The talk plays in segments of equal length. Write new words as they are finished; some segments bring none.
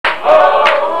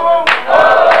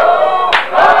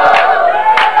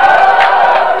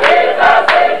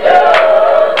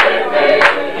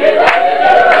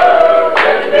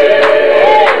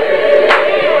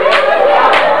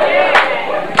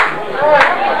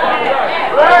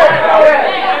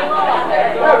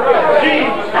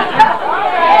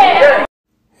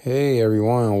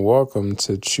welcome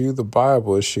to Chew the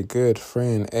Bible. It's your good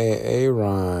friend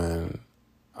Aaron.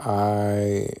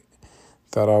 I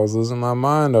thought I was losing my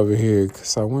mind over here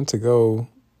because I went to go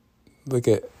look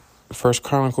at First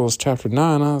Chronicles chapter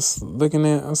 9. I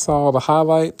saw all the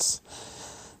highlights,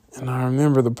 and I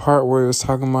remember the part where it was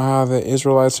talking about how the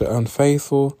Israelites are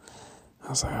unfaithful. I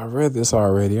was like, I read this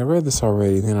already.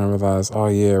 Then I realized, oh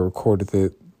yeah, I recorded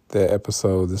that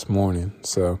episode this morning.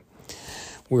 So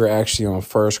we're actually on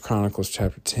First Chronicles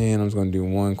chapter 10. I was going to do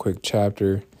one quick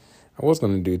chapter. I was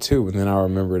going to do two, but then I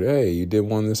remembered, hey, you did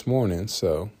one this morning.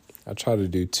 So I try to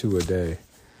do 2 a day.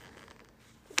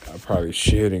 I probably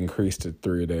should increase to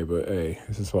 3 a day, but hey,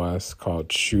 this is why it's called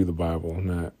Chew the Bible,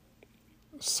 not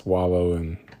swallow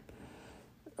and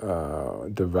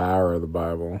devour the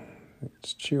Bible.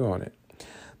 Just chew on it.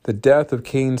 The death of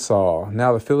King Saul.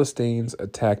 Now the Philistines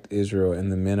attacked Israel,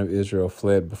 and the men of Israel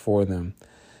fled before them.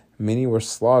 Many were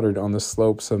slaughtered on the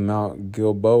slopes of Mount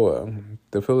Gilboa.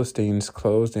 The Philistines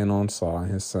closed in on Saul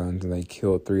and his sons, and they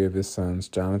killed 3 of his sons,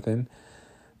 Jonathan,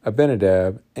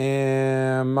 Abinadab,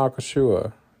 and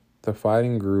Malchishua. The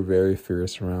fighting grew very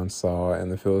fierce around Saul,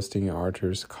 and the Philistine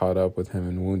archers caught up with him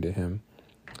and wounded him.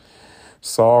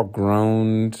 Saul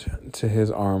groaned to his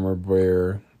armor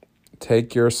bearer,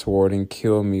 "Take your sword and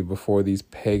kill me before these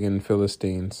pagan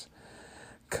Philistines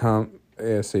come."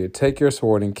 Take your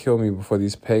sword and kill me before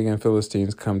these pagan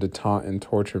Philistines come to taunt and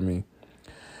torture me.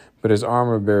 But his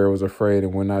armor bearer was afraid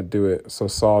and would not do it. So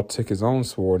Saul took his own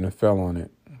sword and fell on it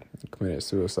and committed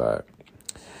suicide.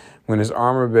 When his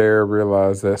armor bearer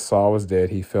realized that Saul was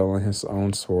dead, he fell on his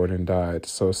own sword and died.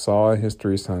 So Saul and his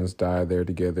 3 sons died there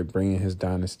together, bringing his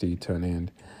dynasty to an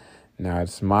end. Now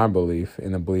it's my belief,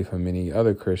 and the belief of many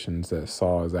other Christians, that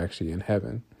Saul is actually in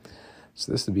heaven.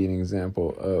 So this would be an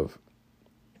example of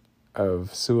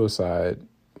suicide.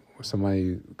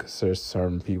 Because there's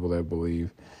certain people that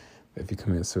believe that if you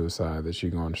commit suicide that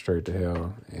you're going straight to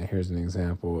hell. And here's an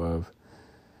example of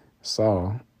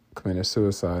Saul committed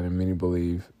suicide, and many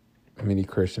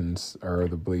Christians are of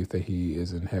the belief that he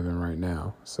is in heaven right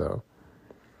now. So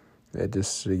that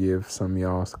just should give some of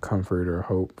y'all comfort or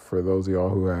hope for those of y'all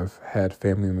who have had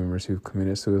family members who've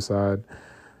committed suicide,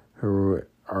 who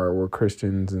were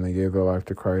Christians and they gave their life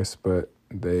to Christ, but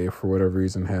they, for whatever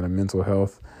reason, had a mental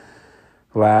health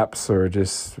lapse, or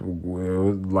just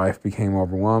life became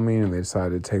overwhelming and they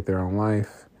decided to take their own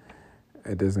life.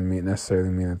 It doesn't necessarily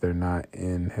mean that they're not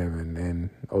in heaven, and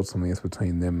ultimately it's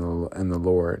between them and the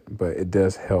Lord. But it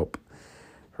does help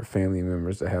for family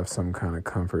members to have some kind of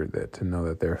comfort, that to know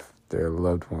that their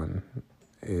loved one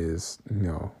is, in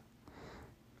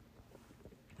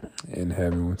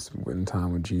heaven in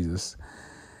time with Jesus.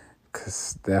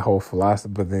 Because that whole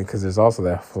philosophy, but then because there's also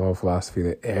that whole philosophy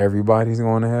that everybody's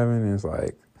going to heaven. And it's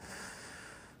like,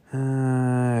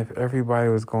 if everybody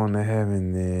was going to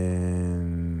heaven,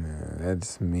 then that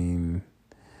just mean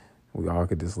we all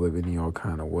could just live any old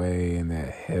kind of way, and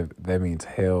that means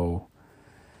hell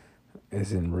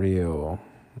isn't real.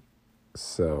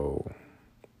 So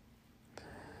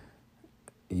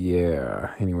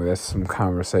yeah. Anyway, that's some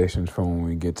conversations for when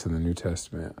we get to the New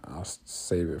Testament. I'll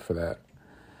save it for that.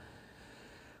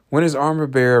 When his armor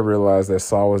bearer realized that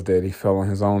Saul was dead, he fell on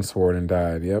his own sword and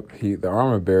died. The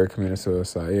armor bearer committed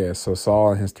suicide. Yeah, so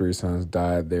Saul and his 3 sons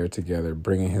died there together,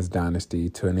 bringing his dynasty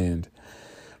to an end.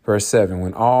 Verse 7,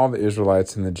 when all the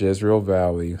Israelites in the Jezreel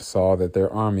Valley saw that their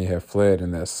army had fled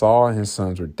and that Saul and his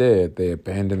sons were dead, they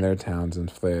abandoned their towns and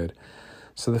fled.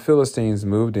 So the Philistines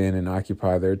moved in and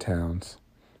occupied their towns.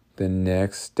 The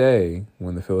next day,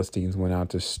 when the Philistines went out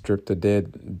to strip the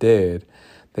dead,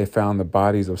 they found the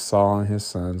bodies of Saul and his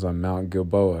sons on Mount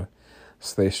Gilboa.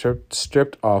 So they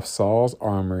stripped off Saul's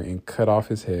armor and cut off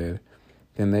his head.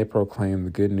 Then they proclaimed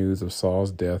the good news of Saul's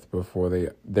death before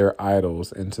their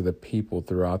idols and to the people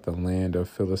throughout the land of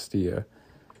Philistia.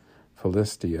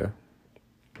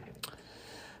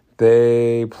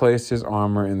 They placed his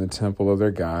armor in the temple of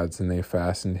their gods, and they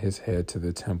fastened his head to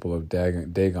the temple of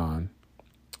Dagon.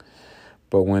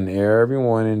 But when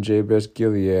everyone in Jabesh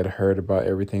Gilead heard about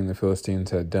everything the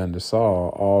Philistines had done to Saul,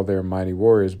 all their mighty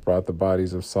warriors brought the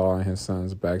bodies of Saul and his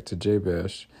sons back to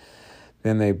Jabesh.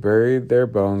 Then they buried their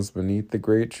bones beneath the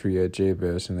great tree at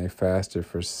Jabesh, and they fasted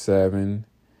for 7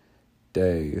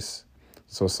 days.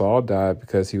 So Saul died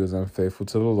because he was unfaithful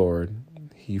to the Lord.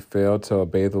 He failed to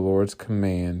obey the Lord's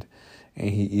command,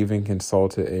 and he even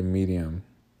consulted a medium.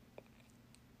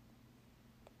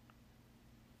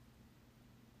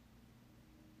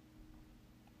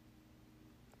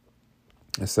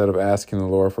 Instead of asking the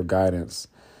Lord for guidance.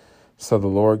 So the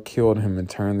Lord killed him and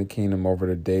turned the kingdom over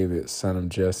to David, son of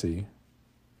Jesse.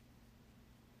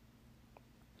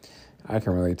 I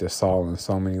can relate to Saul on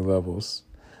so many levels.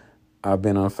 I've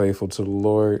been unfaithful to the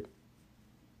Lord.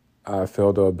 I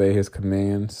failed to obey his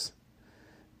commands.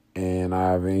 And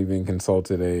I've even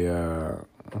consulted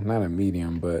not a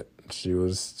medium, but she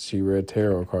read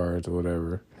tarot cards or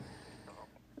whatever.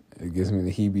 It gives me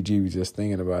the heebie-jeebies just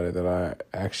thinking about it, that I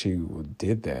actually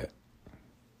did that.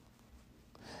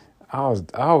 I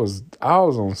was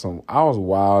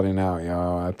wilding out,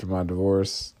 y'all, after my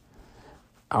divorce.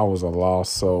 I was a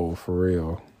lost soul, for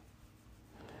real.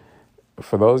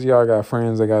 For those of y'all got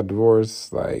friends that got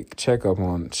divorced, like, check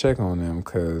on them,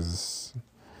 because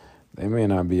they may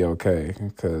not be okay,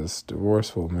 because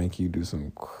divorce will make you do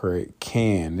some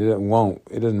it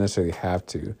doesn't necessarily have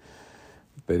to,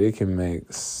 but it can make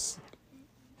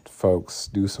folks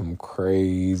do some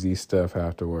crazy stuff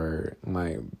afterward,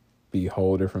 like be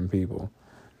whole different people.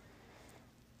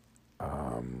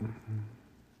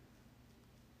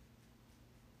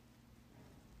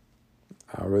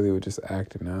 I really was just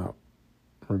acting out,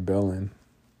 rebelling,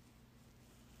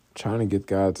 trying to get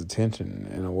God's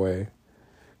attention in a way.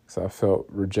 So I felt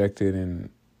rejected and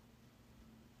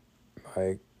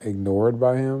like ignored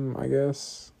by him, I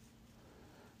guess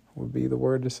would be the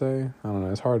word to say. I don't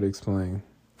know. It's hard to explain,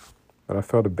 but I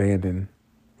felt abandoned.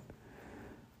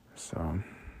 So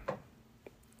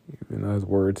even though his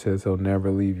word says he'll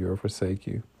never leave you or forsake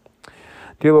you.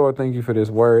 Dear Lord, thank you for this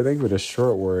word. Thank you for this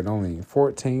short word, only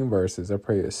 14 verses. I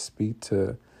pray it speak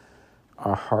to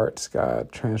our hearts,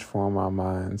 God, transform our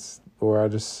minds. Lord, I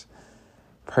just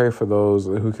pray for those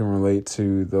who can relate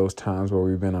to those times where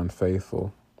we've been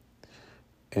unfaithful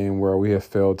and where we have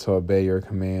failed to obey your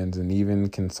commands, and even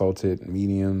consulted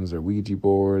mediums or Ouija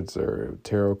boards or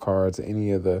tarot cards,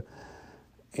 any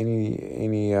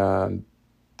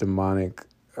demonic,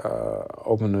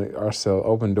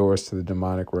 open doors to the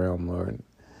demonic realm, Lord.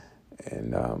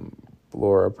 And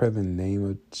Lord, I pray in the name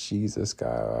of Jesus,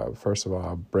 God. First of all,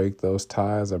 I break those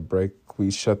ties. We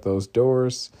shut those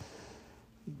doors.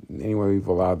 Anyway, we've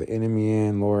allowed the enemy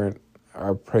in, Lord.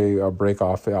 I pray I'll break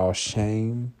off all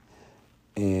shame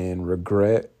and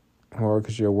regret, Lord,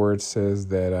 because your word says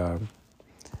that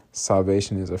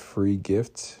salvation is a free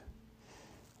gift.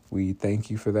 We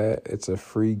thank you for that. It's a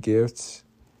free gift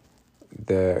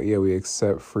that, we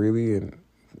accept freely, and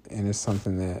it's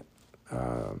something that,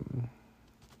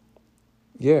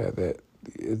 that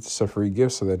it's a free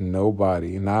gift, so that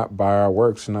nobody, not by our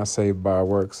works, not saved by our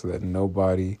works, so that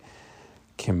nobody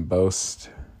can boast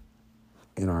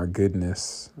in our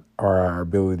goodness or our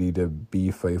ability to be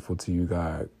faithful to you,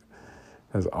 God,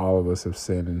 as all of us have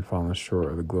sinned and fallen short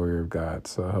of the glory of God.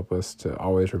 So help us to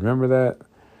always remember that.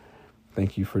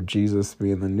 Thank you for Jesus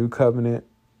being the new covenant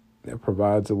that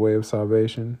provides a way of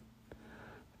salvation.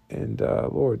 And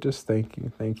Lord, just thank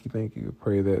you.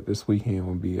 Pray that this weekend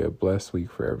will be a blessed week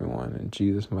for everyone. In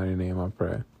Jesus' mighty name I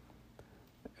pray.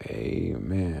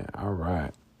 Amen. All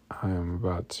right.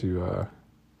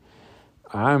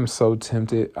 I'm so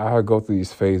tempted. I go through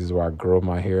these phases where I grow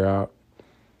my hair out,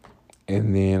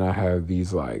 and then I have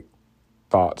these like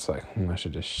thoughts like, I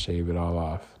should just shave it all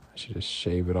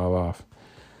off.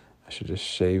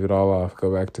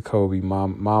 Go back to Kobe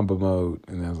Mamba mode.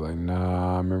 And I was like,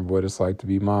 nah, I remember what it's like to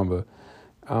be Mamba.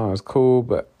 I don't know, it's cool,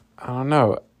 but I don't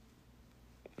know.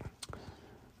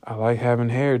 I like having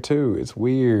hair too. It's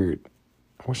weird.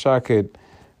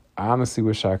 I honestly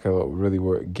wish I could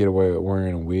really get away with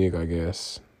wearing a wig, I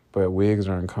guess. But wigs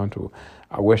are uncomfortable.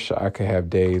 I wish I could have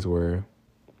days where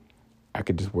I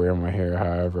could just wear my hair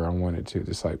however I wanted to,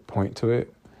 just like point to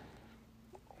it.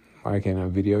 Like in a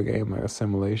video game, like a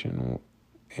simulation,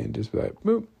 and just be like,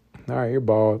 boop, all right, you're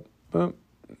bald. Boop,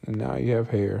 now you have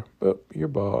hair. Boop, you're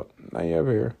bald. Now you have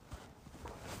hair.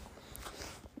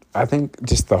 I think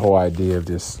just the whole idea of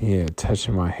just,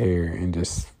 touching my hair and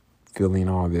just feeling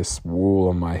all this wool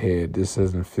on my head, this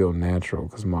doesn't feel natural,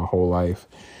 because my whole life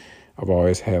I've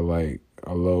always had like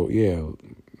a low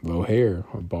hair,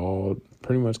 a bald,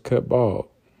 pretty much cut bald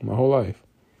my whole life.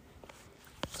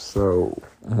 So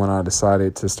when I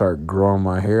decided to start growing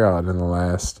my hair out in the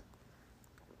last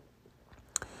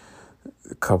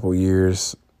couple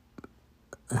years,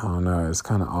 I don't know, it's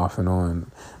kind of off and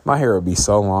on. My hair would be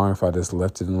so long if I just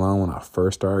left it alone when I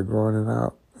first started growing it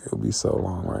out. It would be so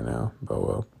long right now, but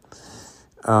well.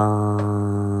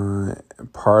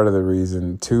 Part of the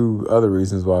reason, two other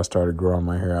reasons why I started growing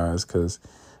my hair out is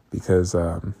because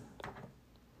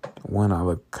one, I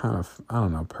look kind of, I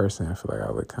don't know, personally, I feel like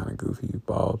I look kind of goofy,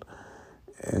 bald.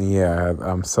 And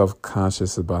I'm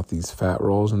self-conscious about these fat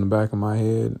rolls in the back of my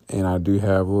head. And I do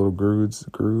have little grooves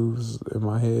in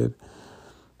my head.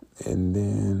 And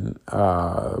then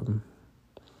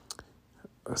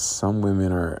some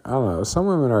women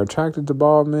are attracted to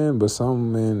bald men, but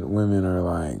women are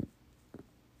like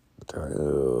Like,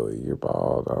 oh, you're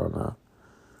bald. I don't know.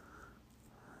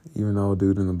 Even though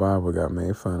dude in the Bible got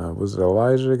made fun of. Was it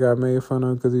Elijah that got made fun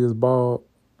of because he was bald?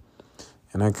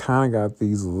 And I kind of got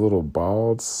these little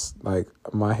balds. Like,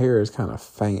 my hair is kind of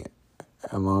faint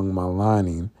along my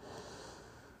lining.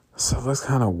 So it looks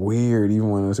kind of weird even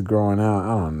when it's growing out.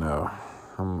 I don't know.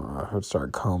 I'm going to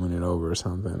start combing it over or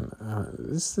something.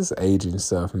 It's this aging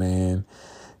stuff, man.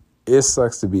 It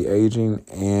sucks to be aging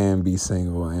and be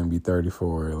single and be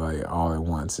 34, like, all at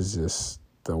once. It's just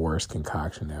the worst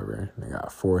concoction ever. I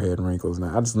got forehead wrinkles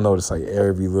now. I just notice, like,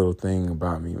 every little thing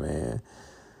about me, man.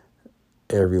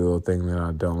 Every little thing that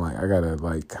I don't like. I got to,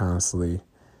 like, constantly...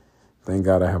 Thank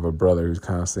God I have a brother who's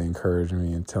constantly encouraging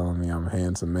me and telling me I'm a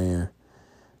handsome man.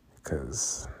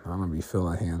 Because I don't be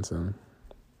feeling handsome.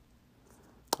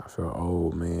 I feel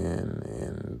old, man,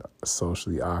 and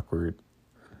socially awkward.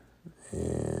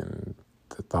 And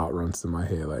the thought runs through my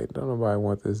head, like, don't nobody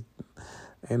want this.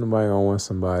 Ain't nobody gonna want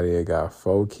somebody that got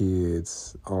 4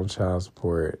 kids on child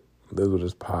support, lives with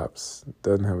his pops,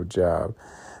 doesn't have a job.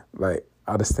 Like,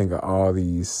 I just think of all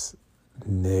these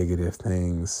negative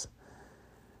things,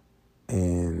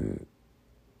 and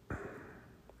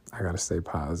I gotta stay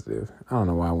positive. I don't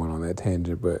know why I went on that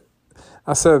tangent, but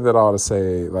I said that all to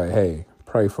say, like, hey,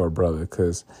 pray for a brother,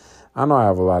 because I know I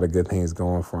have a lot of good things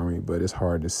going for me, but it's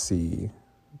hard to see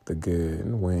the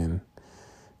good when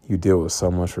you deal with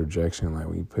so much rejection, like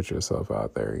when you put yourself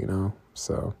out there, you know?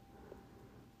 So,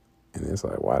 and it's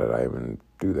like, why did I even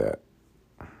do that?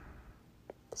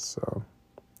 So,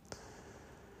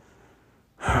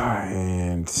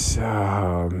 and,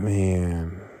 oh,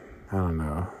 man, I don't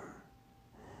know.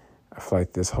 I feel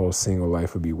like this whole single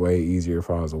life would be way easier if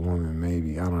I was a woman,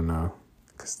 maybe. I don't know.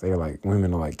 Because they're like,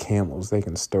 women are like camels. They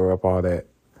can store up all that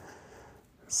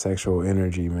sexual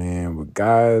energy, man. But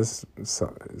guys, it's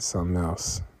something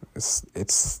else.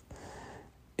 It's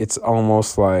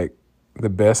almost like the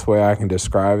best way I can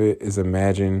describe it is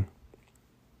imagine,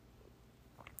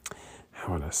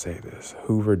 how would I say this?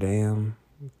 Hoover Dam.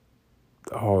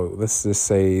 Oh, let's just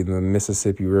say the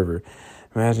Mississippi River.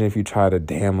 Imagine if you try to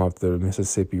dam up the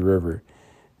Mississippi River,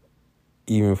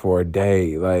 even for a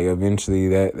day. Like, eventually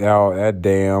that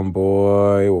dam,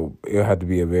 boy, it'll have to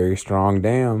be a very strong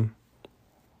dam.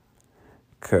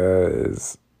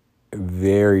 'Cause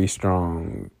very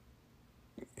strong.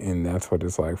 And that's what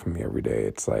it's like for me every day.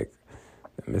 It's like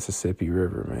the Mississippi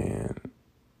River, man,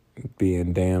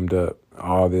 being dammed up.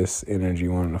 All this energy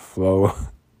wanting to flow.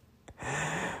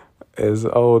 As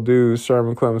the old dude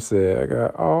Sherman Clemens said, I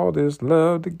got all this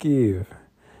love to give,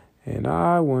 and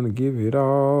I want to give it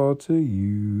all to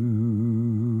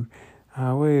you.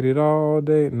 I waited all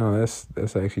day. No,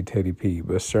 that's actually Teddy P.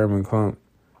 But Sherman Clemens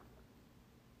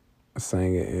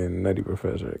sang it in Nutty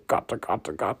Professor.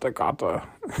 Gotta.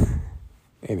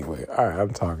 Anyway, all right,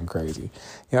 I'm talking crazy.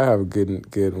 Y'all have a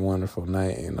good, wonderful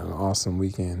night and an awesome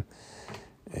weekend.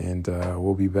 And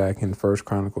we'll be back in 1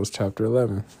 Chronicles chapter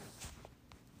 11.